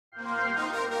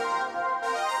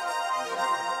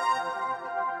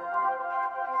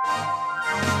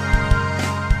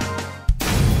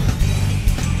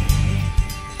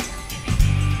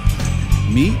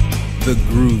Meet the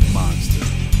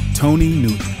Groovemonster, Tony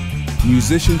Newton,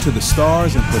 musician to the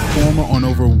stars and performer on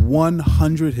over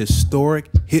 100 historic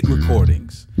hit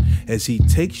recordings, as he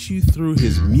takes you through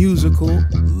his musical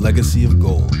legacy of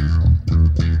gold.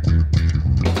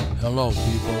 Hello,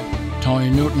 people. Tony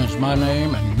Newton is my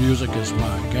name and music is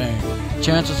my game.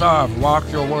 Chances are I've rocked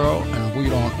your world and we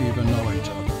don't even know each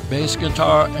other. Bass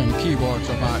guitar and keyboards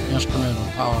are my instrumental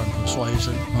power and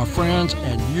persuasion. My friends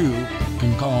and you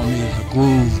can call me the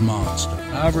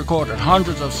Groovemonster. I've recorded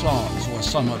hundreds of songs with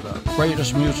some of the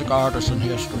greatest music artists in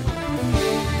history.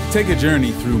 Take a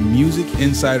journey through music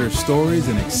insider stories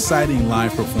and exciting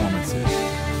live performances.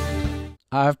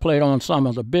 I've played on some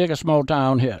of the biggest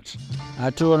Motown hits. I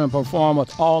toured and performed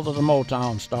with all of the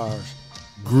Motown stars.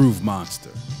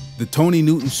 Groovemonster. The Tony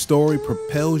Newton story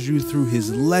propels you through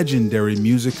his legendary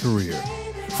music career.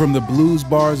 From the blues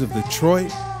bars of Detroit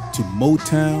to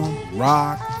Motown,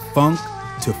 rock, funk,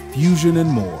 to fusion and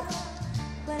more.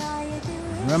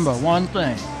 Remember one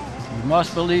thing, you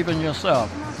must believe in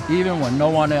yourself, even when no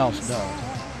one else does.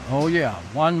 Oh yeah,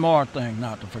 one more thing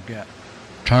not to forget.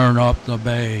 Turn up the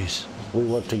bass. We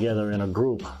worked together in a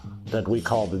group that we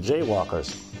called the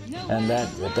Jaywalkers. And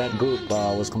that group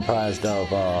was comprised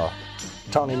of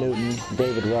Tony Newton,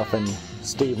 David Ruffin,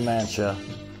 Steve Mancha,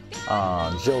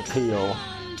 Joe Peel,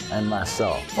 and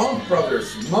myself. Funk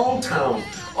Brothers, Motown,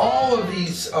 all of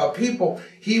these people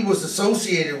he was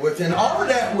associated with, and all of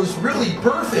that was really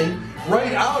birthing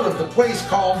right out of the place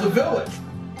called the Village.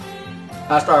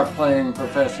 I started playing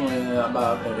professionally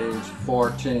about at age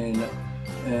 14,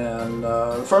 and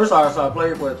the first artist I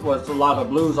played with was a lot of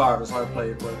blues artists. I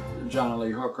played with John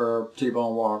Lee Hooker,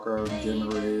 T-Bone Walker, Jimmy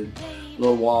Reed,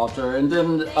 Lil Walter, and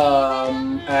then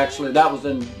actually that was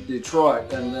in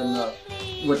Detroit, and then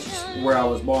which is where I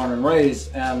was born and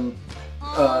raised, and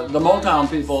the Motown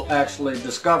people actually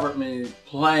discovered me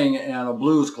playing in a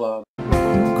blues club.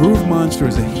 Groovemonster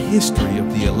is a history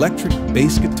of the electric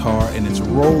bass guitar and its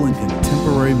role in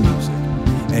contemporary music,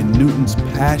 and Newton's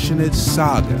passionate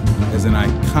saga as an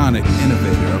iconic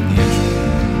innovator of the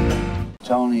instrument.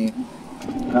 Tony,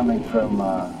 coming from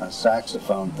a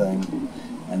saxophone thing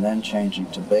and then changing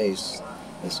to bass,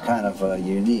 is kind of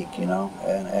unique, you know,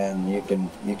 and you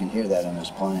can hear that in his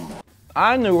playing.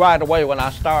 I knew right away when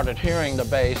I started hearing the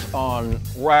bass on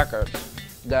records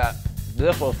that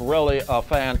this was really a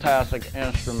fantastic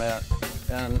instrument,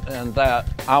 and that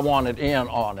I wanted in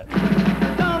on it.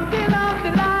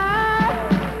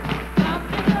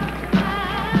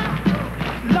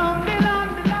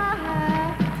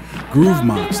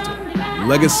 Groovemonster,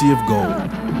 Legacy of Gold.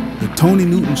 The Tony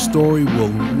Newton story will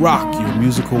rock your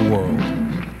musical world.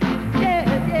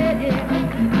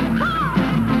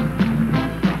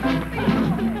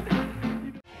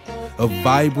 A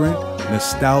vibrant,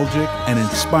 nostalgic, and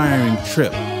inspiring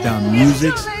trip down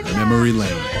music's memory lane.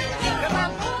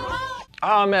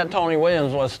 How I met Tony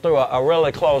Williams was through a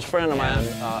really close friend of mine.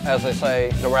 As they say,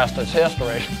 the rest is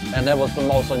history. And it was the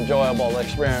most enjoyable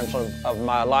experience of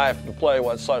my life to play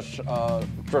with such a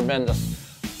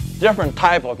tremendous, different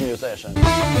type of musician.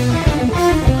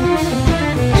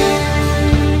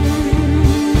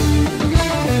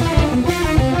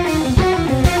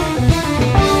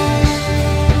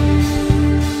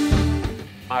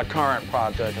 My current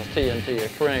project is TNT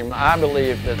Xtreme. I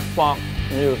believe that funk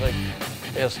music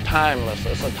is timeless.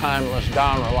 It's a timeless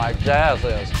genre like jazz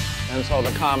is. And so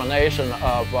the combination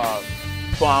of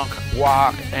funk,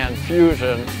 rock, and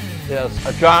fusion is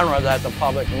a genre that the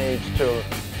public needs to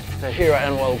hear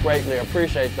and will greatly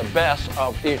appreciate the best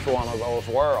of each one of those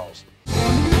worlds.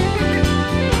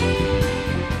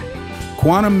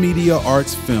 Quantum Media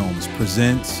Arts Films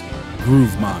presents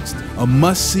Groovemonster, a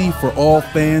must-see for all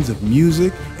fans of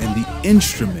music and the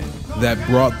instrument that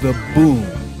brought the boom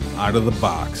out of the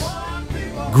box.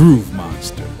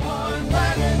 Groovemonster.